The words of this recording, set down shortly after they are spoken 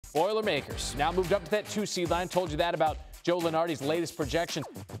Boilermakers now moved up to that 2 seed line. Told you that about Joe Lunardi's latest projection.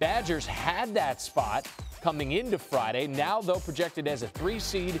 Badgers had that spot coming into Friday. Now, though, projected as a 3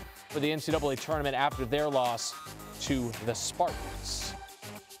 seed for the NCAA tournament after their loss to the Spartans.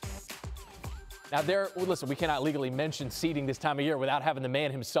 Now, listen, we cannot legally mention seeding this time of year without having the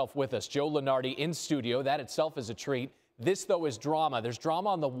man himself with us, Joe Lunardi, in studio. That itself is a treat. This, though, is drama. There's drama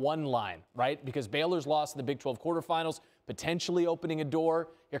on the 1 line, right? Because Baylor's lost in the Big 12 quarterfinals, potentially opening a door.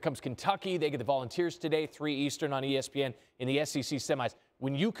 Here comes Kentucky. They get the Volunteers today, 3 Eastern on ESPN in the SEC semis.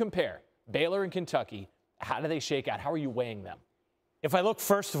 When you compare Baylor and Kentucky, how do they shake out? How are you weighing them? If I look,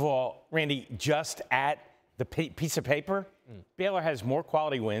 first of all, Randy, just at the piece of paper, Baylor has more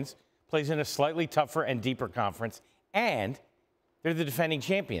quality wins, plays in a slightly tougher and deeper conference, and they're the defending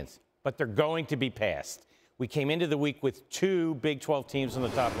champions, but they're going to be passed. We came into the week with 2 Big 12 teams on the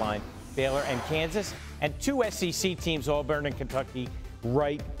top line, Baylor and Kansas, and 2 SEC teams, Auburn and Kentucky,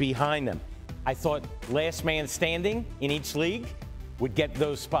 right behind them. I thought last man standing in each league would get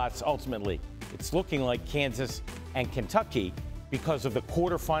those spots ultimately. It's looking like Kansas and Kentucky because of the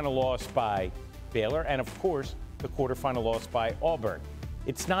quarterfinal loss by Baylor and, of course, the quarterfinal loss by Auburn.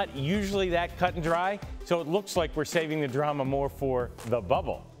 It's not usually that cut and dry, so it looks like we're saving the drama more for the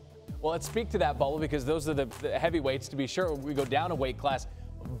bubble. Well, let's speak to that bubble because those are the heavyweights. To be sure, we go down a weight class.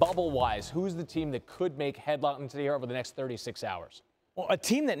 Bubble-wise, who's the team that could make headlines here over the next 36 hours? Well, a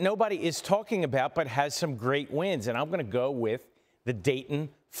team that nobody is talking about but has some great wins, and I'm going to go with the Dayton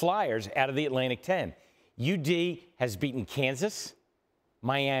Flyers out of the Atlantic 10. UD has beaten Kansas,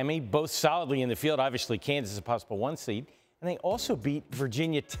 Miami, both solidly in the field. Obviously, Kansas is a possible 1 seed. And they also beat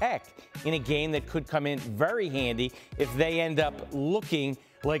Virginia Tech in a game that could come in very handy if they end up looking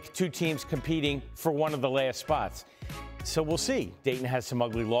like 2 teams competing for one of the last spots. So we'll see. Dayton has some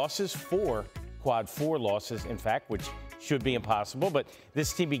ugly losses, 4 quad 4 losses, in fact, which should be impossible. But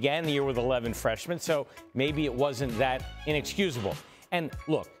this team began the year with 11 freshmen, so maybe it wasn't that inexcusable. And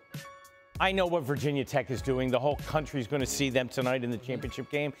look, I know what Virginia Tech is doing. The whole country's going to see them tonight in the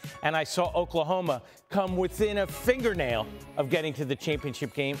championship game. And I saw Oklahoma come within a fingernail of getting to the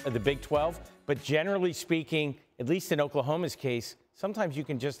championship game of the Big 12. But generally speaking, at least in Oklahoma's case, sometimes you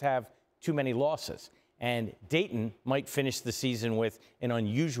can just have too many losses. And Dayton might finish the season with an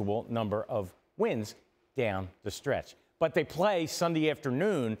unusual number of wins down the stretch. But they play Sunday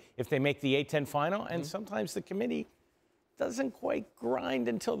afternoon if they make the A-10 final, and sometimes the committee doesn't quite grind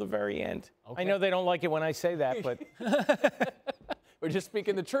until the very end. Okay. I know they don't like it when I say that, but we're just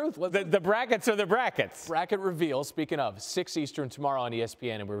speaking the truth. The brackets are the brackets. Bracket reveal, speaking of, 6 Eastern tomorrow on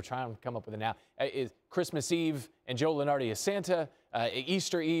ESPN, and we were trying to come up with it now. Is Christmas Eve, and Joe Lunardi is Santa,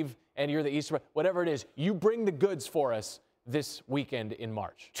 Easter Eve, and you're the Easter, whatever it is. You bring the goods for us this weekend in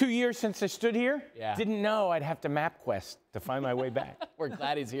March. 2 years since I stood here? Yeah. Didn't know I'd have to MapQuest to find my way back. We're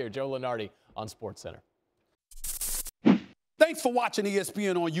glad he's here. Joe Lunardi on SportsCenter. Thanks for watching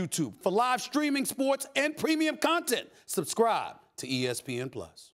ESPN on YouTube. For live streaming, sports, and premium content, subscribe to ESPN+.